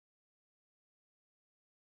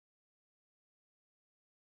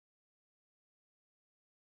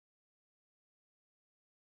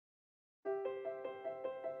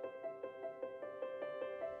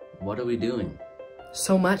What are we doing?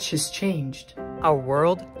 So much has changed. Our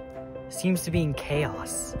world seems to be in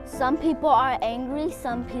chaos. Some people are angry,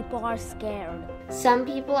 some people are scared. Some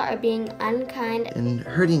people are being unkind and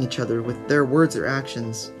hurting each other with their words or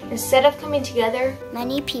actions. Instead of coming together,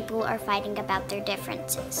 many people are fighting about their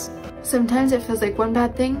differences. Sometimes it feels like one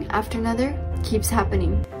bad thing after another keeps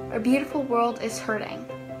happening. Our beautiful world is hurting.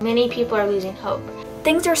 Many people are losing hope.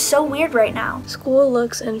 Things are so weird right now. School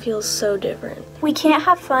looks and feels so different. We can't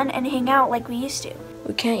have fun and hang out like we used to.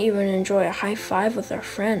 We can't even enjoy a high five with our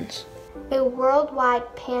friends. A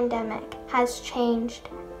worldwide pandemic has changed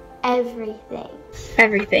everything.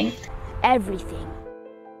 Everything.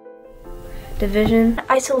 Division,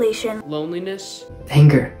 isolation, loneliness,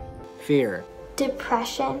 anger, fear,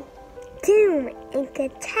 depression, doom and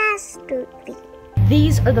catastrophe.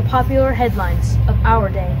 These are the popular headlines of our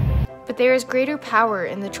day. But there is greater power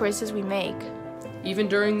in the choices we make. Even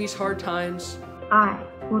during these hard times, I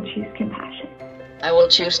will choose compassion. I will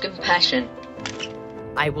choose compassion.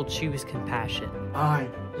 I will choose compassion. I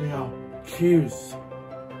will choose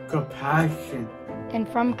compassion. And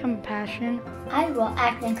from compassion, I will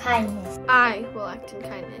act in kindness. I will act in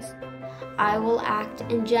kindness. I will act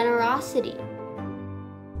in generosity.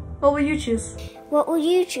 What will you choose? What will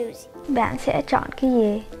you choose? Bạn sẽ chọn cái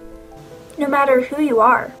gì? No matter who you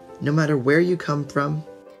are. No matter where you come from.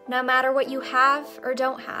 No matter what you have or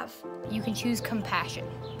don't have. You can choose compassion.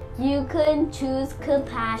 You can choose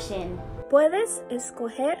compassion. Puedes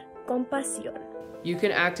escoger compasión. You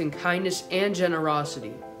can act in kindness and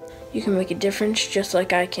generosity. You can make a difference just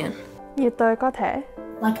like I can. Như tôi có thể.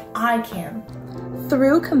 Like I can.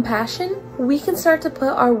 Through compassion, we can start to put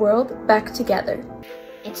our world back together.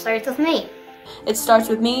 It starts with me. It starts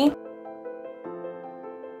with me.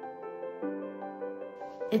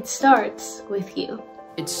 It starts with you.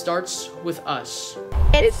 It starts with us.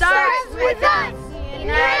 It starts with us.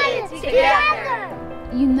 United together.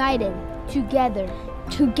 United together.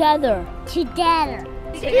 Together. Together.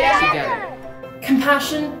 Together.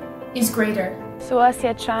 Compassion is greater.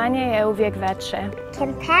 Suosjećanje je uvijek veće.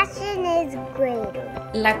 Compassion is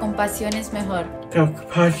greater. La compasión es mejor.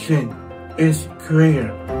 Compassion is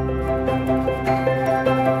greater.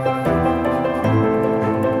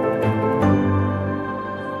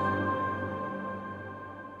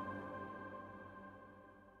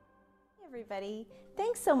 Everybody,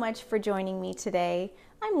 thanks so much for joining me today.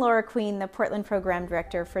 I'm Laura Queen, the Portland Program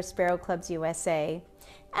Director for Sparrow Clubs USA.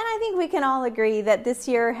 And I think we can all agree that this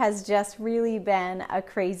year has just really been a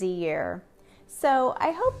crazy year. So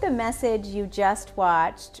I hope the message you just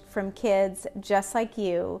watched from kids just like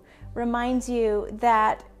you reminds you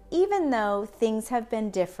that even though things have been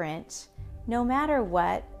different, no matter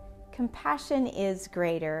what, compassion is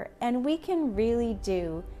greater, and we can really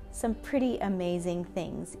do some pretty amazing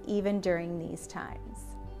things even during these times.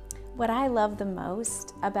 What I love the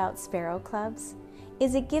most about Sparrow Clubs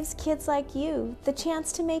is it gives kids like you the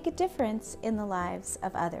chance to make a difference in the lives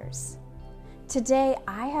of others. Today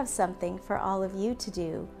I have something for all of you to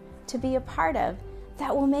do, to be a part of,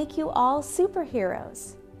 that will make you all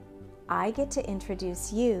superheroes. I get to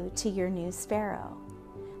introduce you to your new Sparrow,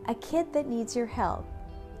 a kid that needs your help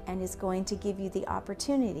and is going to give you the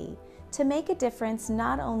opportunity to make a difference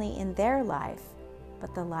not only in their life,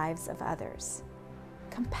 but the lives of others.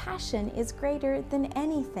 Compassion is greater than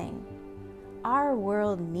anything. Our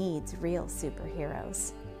world needs real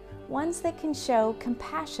superheroes, ones that can show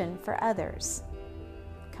compassion for others.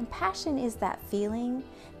 Compassion is that feeling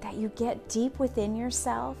that you get deep within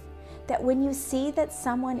yourself, that when you see that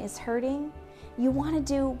someone is hurting, you want to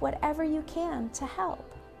do whatever you can to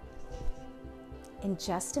help. In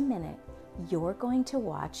just a minute, you're going to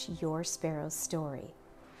watch your Sparrow's story.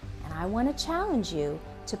 And I want to challenge you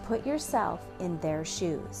to put yourself in their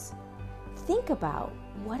shoes. Think about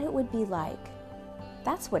what it would be like.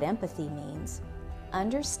 That's what empathy means,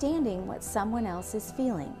 understanding what someone else is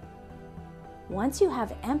feeling. Once you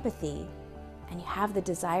have empathy and you have the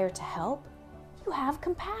desire to help, you have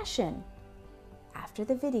compassion. After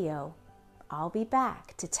the video, I'll be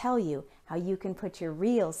back to tell you how you can put your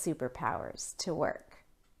real superpowers to work.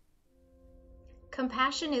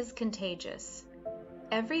 Compassion is contagious.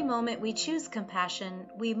 Every moment we choose compassion,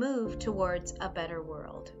 we move towards a better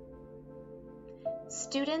world.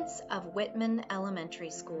 Students of Whitman Elementary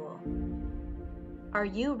School, are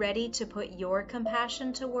you ready to put your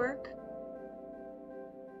compassion to work?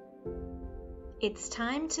 It's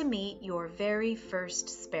time to meet your very first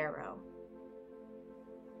Sparrow.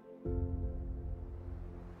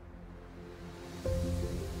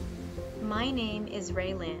 My name is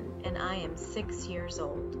Raelyn, and I am 6 years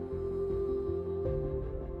old.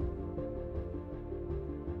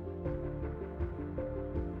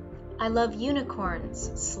 love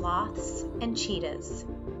unicorns, sloths, and cheetahs.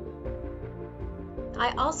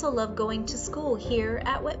 I also love going to school here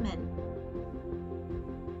at Whitman.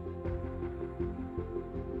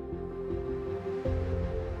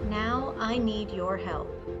 Now I need your help.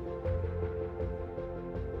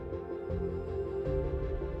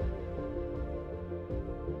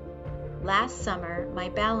 Last summer, my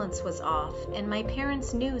balance was off and my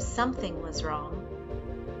parents knew something was wrong.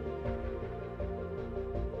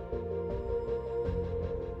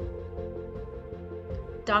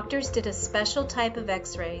 Doctors did a special type of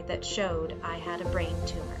X-ray that showed I had a brain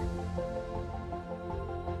tumor.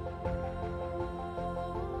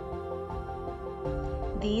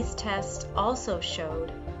 These tests also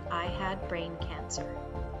showed I had brain cancer.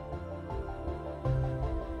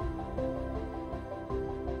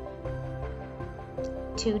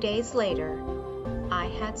 Two days later, I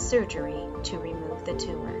had surgery to remove the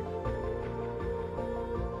tumor.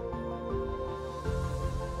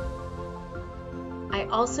 I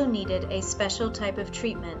also needed a special type of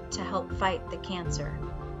treatment to help fight the cancer.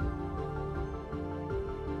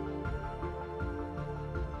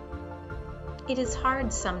 It is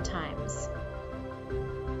hard sometimes.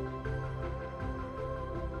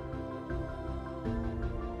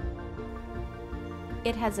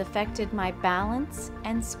 It has affected my balance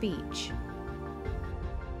and speech.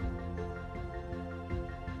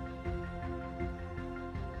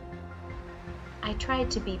 I tried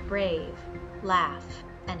to be brave, laugh,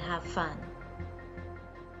 and have fun.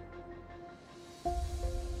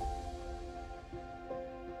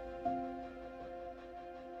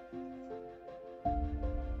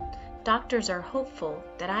 Doctors are hopeful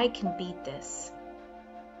that I can beat this.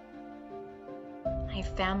 My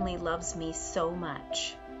family loves me so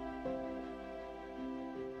much.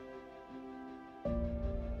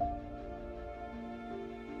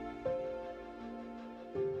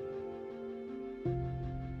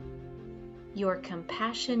 Your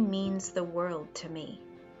compassion means the world to me.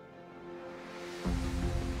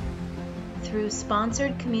 Through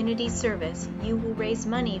sponsored community service, you will raise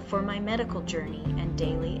money for my medical journey and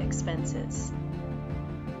daily expenses.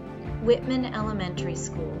 Whitman Elementary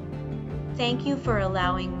School. Thank you for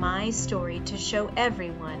allowing my story to show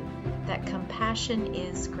everyone that compassion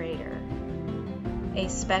is greater. A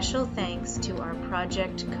special thanks to our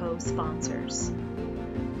project co-sponsors: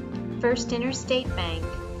 First Interstate Bank,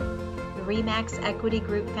 the RE/MAX Equity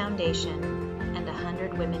Group Foundation, and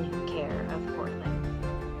 100 Women Who Care of Portland.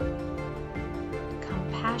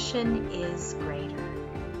 Compassion is greater.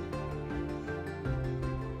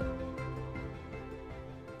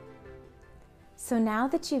 So now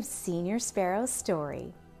that you've seen your Sparrow's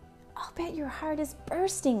story, I'll bet your heart is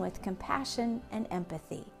bursting with compassion and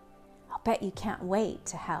empathy. I'll bet you can't wait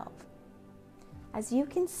to help. As you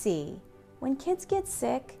can see, when kids get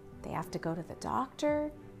sick, they have to go to the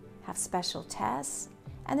doctor, have special tests,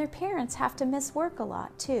 and their parents have to miss work a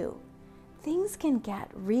lot too. Things can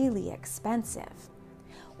get really expensive.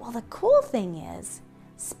 Well, the cool thing is,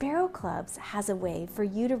 Sparrow Clubs has a way for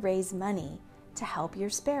you to raise money to help your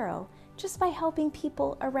sparrow just by helping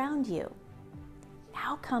people around you.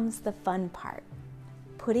 Now comes the fun part,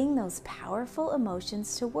 putting those powerful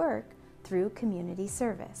emotions to work through community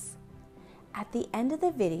service. At the end of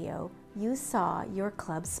the video, you saw your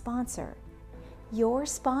club sponsor. Your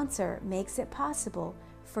sponsor makes it possible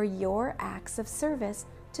for your acts of service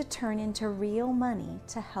to turn into real money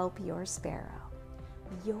to help your sparrow.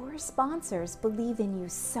 Your sponsors believe in you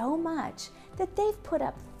so much that they've put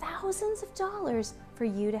up thousands of dollars for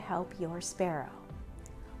you to help your sparrow.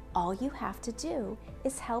 All you have to do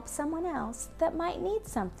is help someone else that might need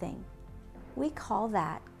something. We call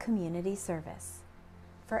that community service.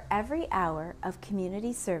 For every hour of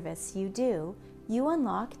community service you do, you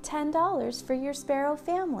unlock $10 for your sparrow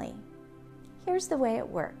family. Here's the way it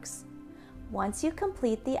works. Once you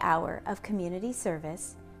complete the hour of community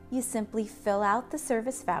service, you simply fill out the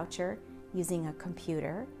service voucher using a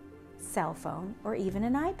computer, cell phone, or even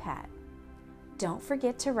an iPad. Don't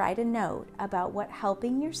forget to write a note about what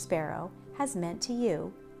helping your sparrow has meant to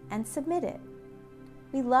you and submit it.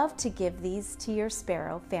 We love to give these to your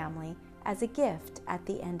sparrow family as a gift at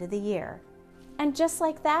the end of the year. And just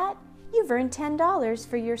like that, you've earned $10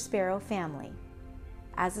 for your sparrow family.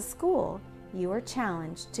 As a school, you are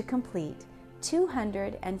challenged to complete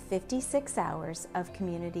 256 hours of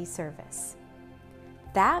community service.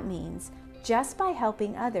 That means just by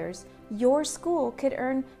helping others, your school could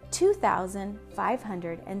earn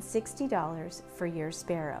 $2,560 for your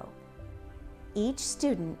sparrow. Each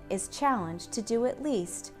student is challenged to do at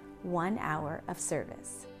least 1 hour of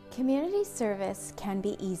service. Community service can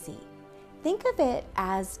be easy. Think of it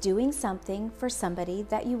as doing something for somebody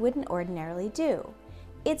that you wouldn't ordinarily do.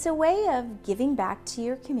 It's a way of giving back to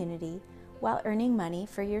your community while earning money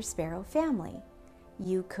for your Sparrow family.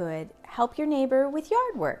 You could help your neighbor with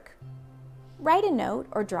yard work. Write a note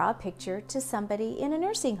or draw a picture to somebody in a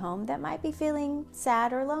nursing home that might be feeling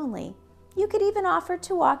sad or lonely. You could even offer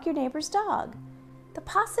to walk your neighbor's dog. The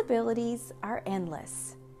possibilities are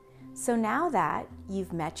endless. So now that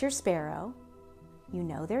you've met your Sparrow, you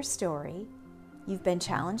know their story, you've been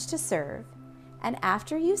challenged to serve, and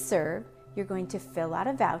after you serve, you're going to fill out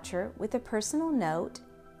a voucher with a personal note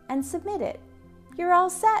and submit it. You're all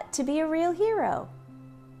set to be a real hero.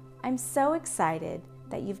 I'm so excited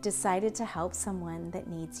that you've decided to help someone that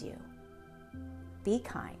needs you. Be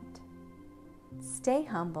kind. Stay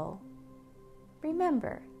humble.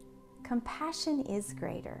 Remember, compassion is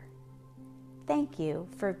greater. Thank you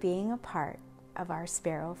for being a part of our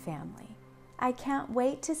Sparrow family. I can't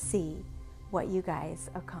wait to see what you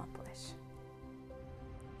guys accomplish.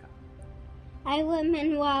 Hi,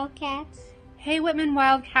 Whitman Wildcats. Hey, Whitman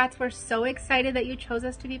Wildcats. We're so excited that you chose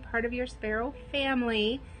us to be part of your Sparrow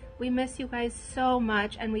family. We miss you guys so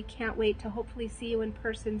much, and we can't wait to hopefully see you in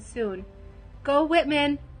person soon. Go,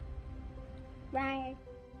 Whitman! Bye.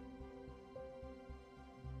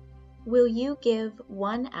 Will you give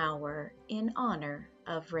 1 hour in honor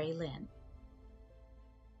of Raelyn?